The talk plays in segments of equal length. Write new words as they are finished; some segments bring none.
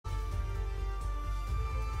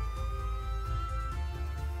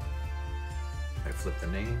I flip the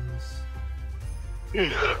names.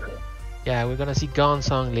 Yeah, we're gonna see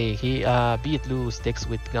Gongsunli. Viet Luu sticks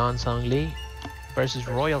with Gongsunli versus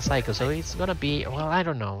RoyalPsycho. So it's gonna be, well, I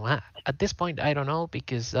don't know. At this point, I don't know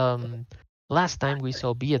because last time we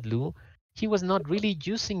saw Viet Luu, he was not really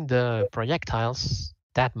using the projectiles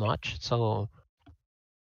that much. So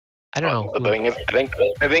I don't know. The thing is,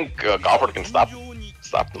 I think Galford can stop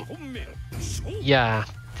them. Yeah,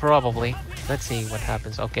 probably. Let's see what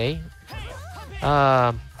happens. Okay.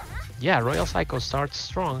 Yeah, RoyalPsycho starts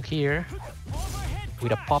strong here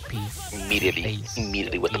with a puppy.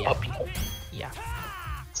 Immediately with the puppy. Yeah.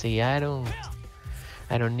 See, I don't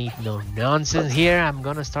need no nonsense here. I'm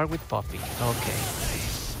gonna start with puppy. Okay.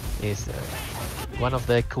 Is one of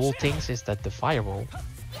the cool things is that the fireball,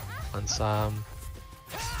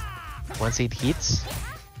 once it hits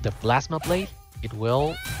the plasma blade, it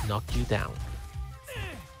will knock you down.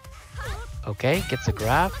 Okay, gets a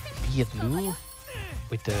grab. Viet Luu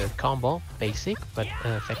with the combo, basic but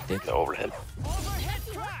effective. The overhead.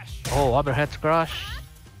 Oh, overhead crush.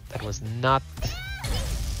 That was not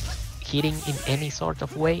hitting in any sort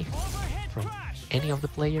of way from any of the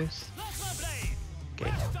players.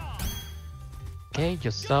 Okay. Okay,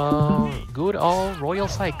 just good old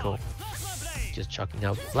RoyalPsycho. Just chucking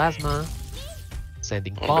out plasma,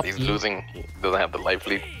 sending But Poppy. he's losing. He doesn't have the life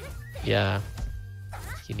lead. Yeah.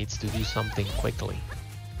 He needs to do something quickly.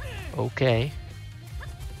 Okay.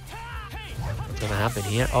 What's gonna happen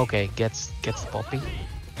here? Okay, gets Poppy.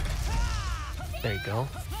 There you go.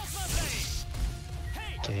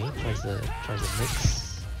 Okay, tries the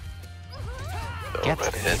mix. Gets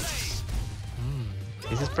it.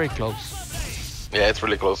 This is pretty close. Yeah, it's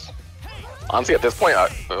really close. Honestly, at this point,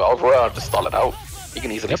 I'll just stall it out. He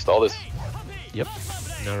can easily stall this. Yep.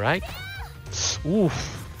 All right. Oof.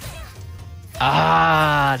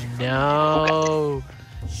 Ah, no.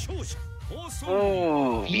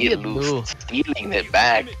 Ooh, Viet Viet Luu. Luu stealing it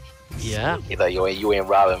back. Yeah. He's like, you ain't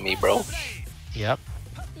robbing me, bro. Yep.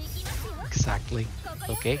 Exactly.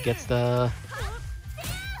 Okay, gets the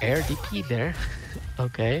air DP there.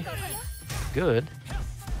 Okay. Good.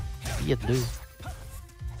 Viet Luu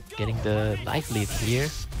getting the life lead here.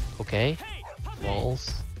 Okay.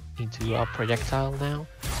 Falls into a projectile now.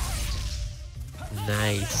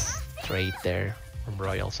 Nice trade there from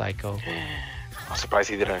RoyalPsycho. I'm surprised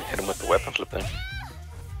he didn't hit him with the weapon flip there.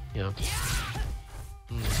 Yeah.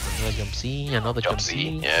 Another jump C, another jump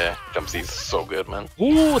C. Yeah, jump C is so good, man.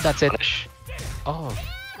 Ooh, that's it. Punish. Oh.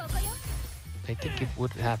 I think it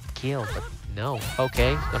would have killed, but no.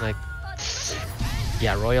 Okay, gonna...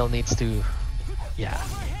 Yeah, Royal needs to... Yeah.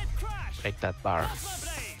 Break that bar.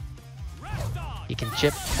 He can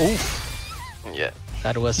chip. Oof. Yeah.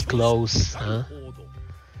 That was close, huh?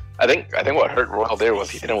 I think what hurt Royal there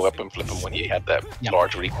was he didn't weapon flip him when he had that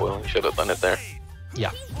large recoil. He should have done it there.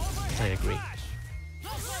 Yeah, I agree.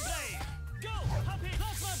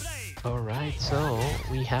 Alright, so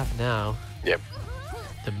we have now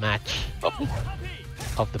the match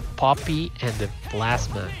of the Poppy and the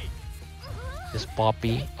Plasma. This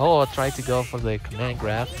Poppy. Oh, try to go for the command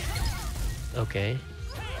grab. Okay.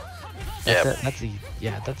 That's the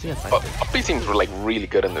advantage. Poppy seems like really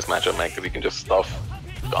good in this matchup, man, because he can just stuff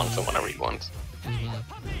Gongsun whenever he wants.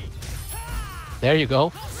 There you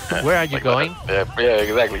go. Where are you going? Yeah,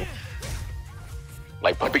 exactly.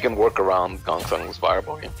 Like Poppy can work around Gongsun's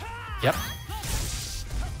fireball. Yeah. Yep.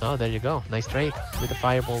 Oh, there you go. Nice trade with the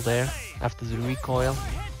fireball there after the recoil.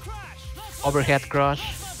 Overhead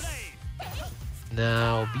crush.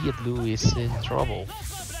 Now Viet Luu is in trouble.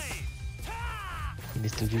 He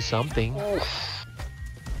needs to do something.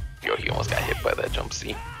 Yo, he almost got hit by that jump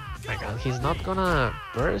C. My God, he's not gonna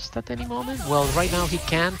burst at any moment. Well, right now he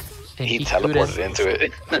can't. And he teleported into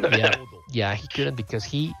it. yeah, he couldn't because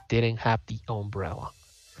he didn't have the umbrella.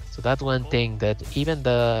 So that's one thing that even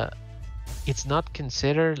it's not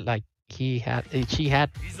considered like she had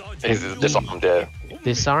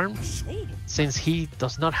disarmed. Since he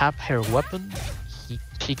does not have her weapon,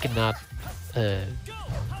 she cannot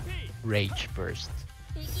rage burst.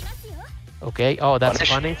 Okay, oh, that's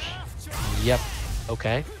punish. Yep,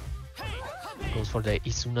 okay. Goes for the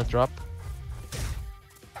Izuna drop.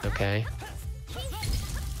 Okay.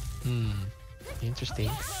 Interesting.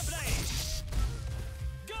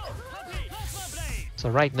 So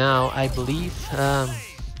right now, I believe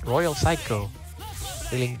RoyalPsycho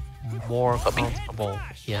feeling more comfortable.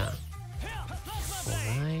 Yeah.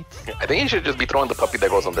 Alright. I think he should just be throwing the puppy that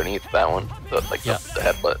goes underneath that one. The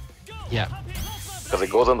headbutt. Yeah. Because it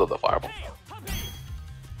goes under the fireball.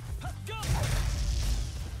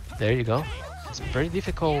 There you go. It's very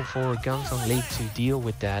difficult for Gongsunli to deal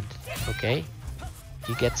with that. Okay.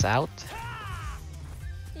 He gets out.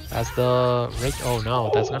 As the rage. Oh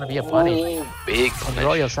no, that's gonna be a punish. Ooh, big And punish.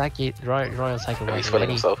 RoyalPsycho Yeah, was he's feeling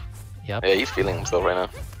ready. himself. Yep. Yeah, he's feeling himself right now.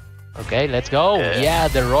 Okay, let's go. Yeah. Yeah,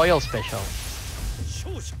 the Royal Special.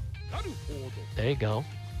 There you go.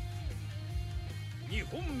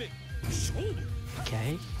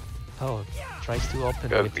 Okay. Oh, tries to open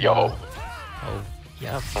Good. with. Yo, Oh,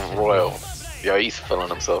 yeah. Royal. Yo, he's feeling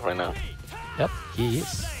himself right now. Yep, he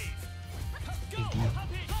is. Indeed.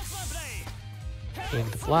 In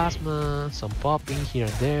the plasma, some popping here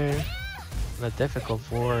and there. Not difficult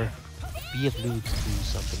for Viet Luu to do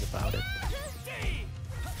something about it.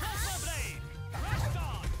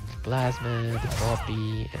 Plasma, the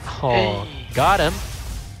poppy. Oh, got him.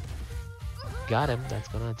 Got him. That's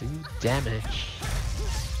gonna do damage.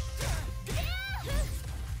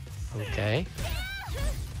 Okay.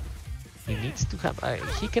 He needs to have.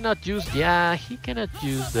 He cannot use. Yeah, he cannot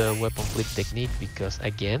use the weapon flip technique because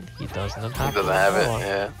again he does not have. He doesn't have it. power.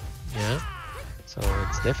 Yeah. Yeah. So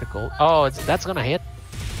it's difficult. Oh, that's gonna hit.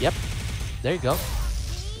 Yep. There you go.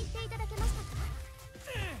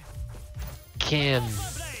 Can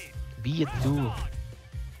Viet Luu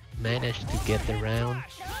manage to get the round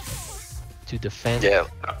to defend? Yeah.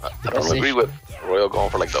 I don't agree with Royal going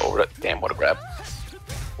for like the overhead. Damn, what a grab.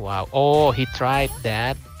 Wow. Oh, he tried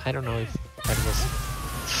that. I don't know if that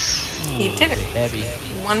was He did it. heavy.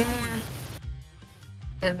 One more.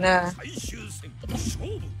 And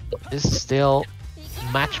This is still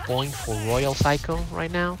match point for RoyalPsycho right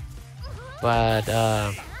now, but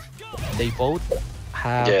they both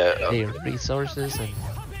have their resources and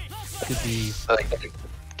could be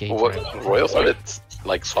game Royal started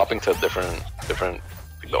like swapping to different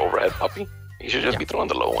the overhead puppy. You should just be throwing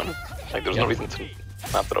the low one. Like there's no reason to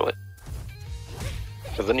not throw it.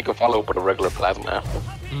 Because then you can follow up with a regular plasma after.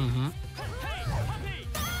 Mm-hmm.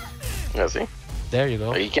 Yeah, see? There you go.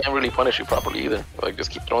 Like, he can't really punish you properly either. Like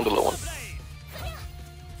just keep throwing the low one.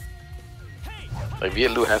 Like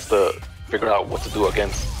Viet Luu has to figure out what to do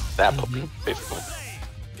against that puppy, basically.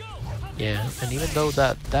 Yeah, and even though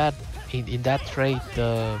that in that trade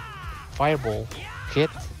the fireball hit,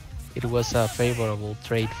 it was a favorable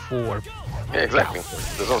trade for. Yeah, exactly.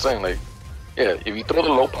 That's what I'm saying. Like, yeah, if you throw the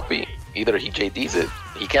low puppy, either he JDs it,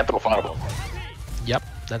 he can't throw fireball. Yep,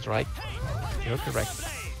 that's right. You're correct.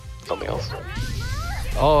 Something else.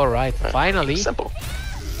 All right, finally. Simple.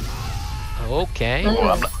 Okay. Oh,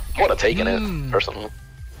 I would have taken it personally.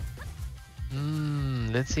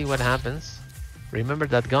 Let's see what happens. Remember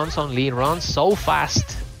that Gongsunli runs so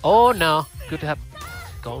fast. Oh no, could have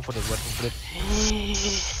gone for the weapon flip.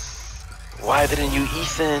 Why didn't you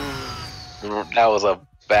Ethan? That was a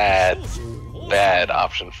bad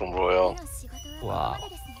option from Royal. Wow.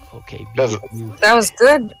 Okay. that was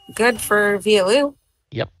good for Viet Luu.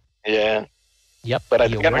 Yep. Yeah. Yep. But I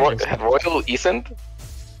think had Royal Ethan,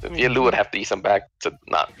 Viet Luu would have to Ethan back to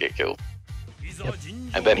not get killed. Yep.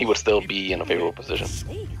 And then he would still be in a favorable position.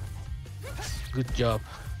 Good job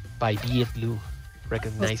by Viet Luu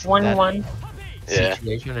recognizing 1-1. that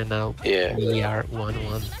situation, and now we are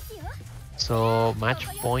 1-1. So match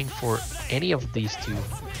point for any of these two.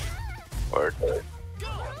 Word.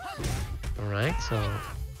 All right. So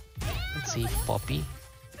let's see if Poppy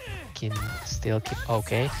can still keep.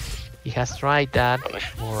 Okay. He has tried that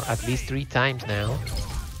for at least 3 times now.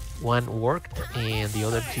 One worked and the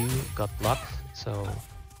other 2 got blocked. So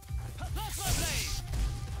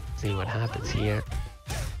see what happens here.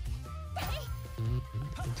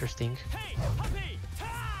 Interesting.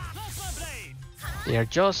 They are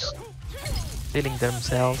just feeling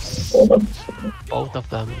themselves, both of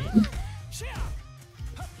them.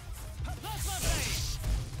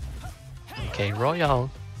 Okay, Royal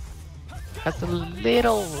has a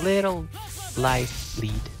little life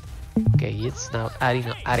lead. Okay, it's now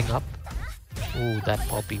adding up. Ooh, that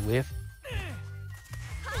poppy whiff.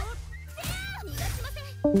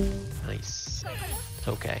 Nice.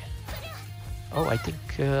 Okay. Oh, I think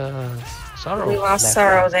Sorrow. We lost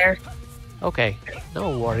Sorrow there. Okay,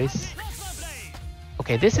 no worries.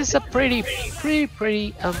 Okay, this is a pretty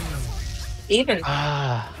even.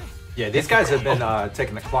 Yeah, these guys have been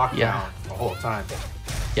taking the clock down the whole time.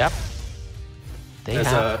 Yep. They There's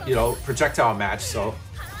have a projectile match, so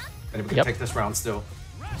anybody can take this round still.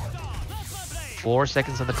 4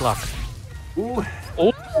 seconds on the clock. Ooh.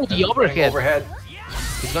 Oh, the overhead. Overhead.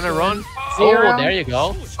 He's gonna run. 0. Oh, there you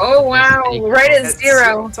go. Oh wow, right at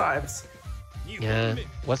 0 times. Yeah,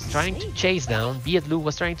 was trying to chase down. Viet Luu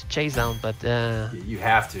was trying to chase down, but you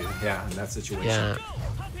have to, in that situation. Yeah,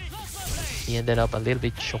 he ended up a little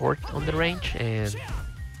bit short on the range, and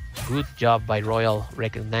good job by Royal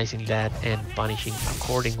recognizing that and punishing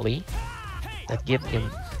accordingly. That gave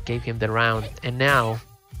him the round, and now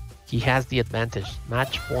he has the advantage.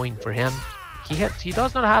 Match point for him. He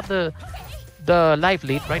does not have the life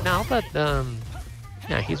lead right now, but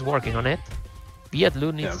yeah, he's working on it. Viet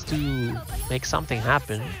Luu needs to make something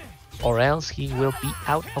happen, or else he will be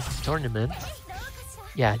out of the tournament.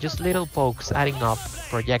 Yeah, just little pokes adding up,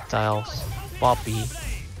 projectiles, Poppy.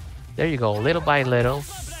 There you go, little by little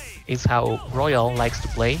is how Royal likes to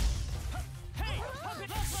play.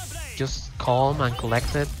 Just calm and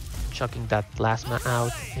collected, chucking that plasma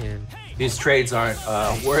out, and these trades aren't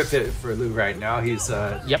worth it for Lou right now. He's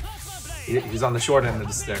yep, he's on the short end of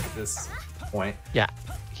the stick at this point. Yeah,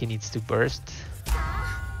 he needs to burst.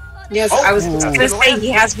 Yes, I was gonna say he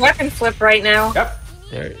has weapon flip right now. Yep.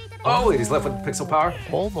 There. Oh, he's left with pixel power.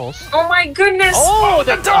 Almost. Oh my goodness! Oh,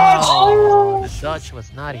 the dodge! Oh, the dodge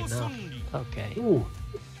was not enough. Okay. Ooh.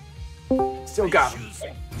 Still got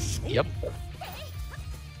him. Yep.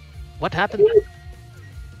 What happened?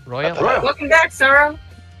 Royal? Welcome back, Sarah.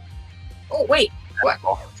 Oh wait, what?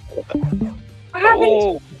 What happened?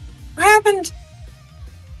 Oh, What happened?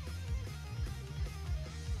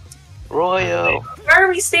 Royal. Where are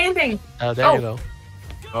we standing? There you go.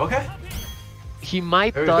 Okay. He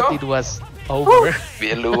might There we thought go. it was over.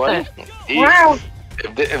 Viet Luu won. Wow.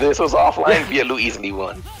 If this was offline, Viet Luu easily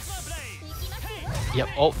won. Yep.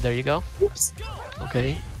 Oh, there you go. Oops.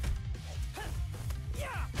 Okay.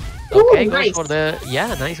 Ooh, Okay, goes nice. for the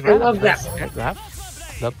nice grab. love that Nice air grab.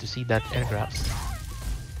 Love to see that air grabs.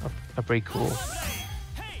 Are pretty cool.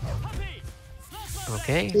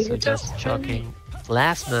 Okay, so just chucking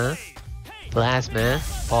plasma,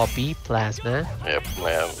 Poppy, plasma. Yep,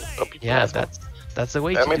 man. Yeah, that's the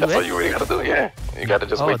way to I mean, do that's it. what you really gotta do. Yeah, you gotta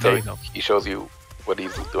just Oh, wait there till you go. he shows you what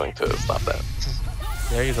he's doing to stop that.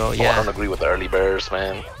 There you go. Oh, I Yeah. don't agree with the early bears,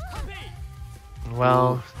 man.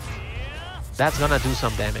 Well, that's gonna do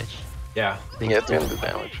some damage. Yeah. Yeah, it's gonna do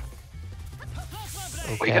damage.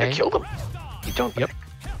 Okay. Well, you gotta kill them. You don't. Yep.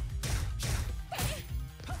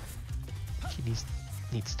 He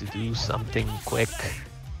needs to do something quick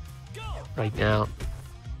right now.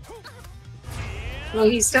 Well,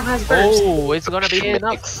 he still has burst. Oh, it's gonna be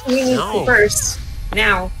enough. He needs to burst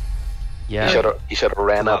now. Yeah. He should have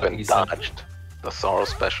ran up and Easy. dodged the Sorrow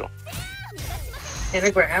special. And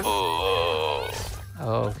a grab.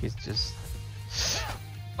 Oh, he's just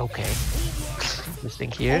okay. This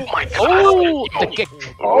thing here. Oh my god! Oh, the kick.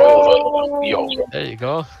 Oh, yo, There you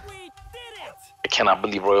go. I cannot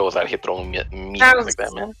believe Royal was out here throwing meat That was- like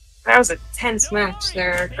that, man. That was a tense match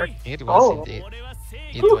there. It was Oh. indeed.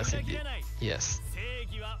 It was indeed. Yes.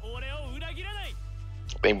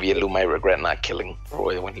 I think Viet Luu might regret not killing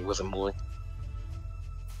Royal when he wasn't moving.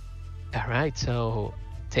 All right. So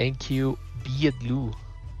thank you, Viet Luu,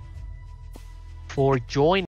 for joining.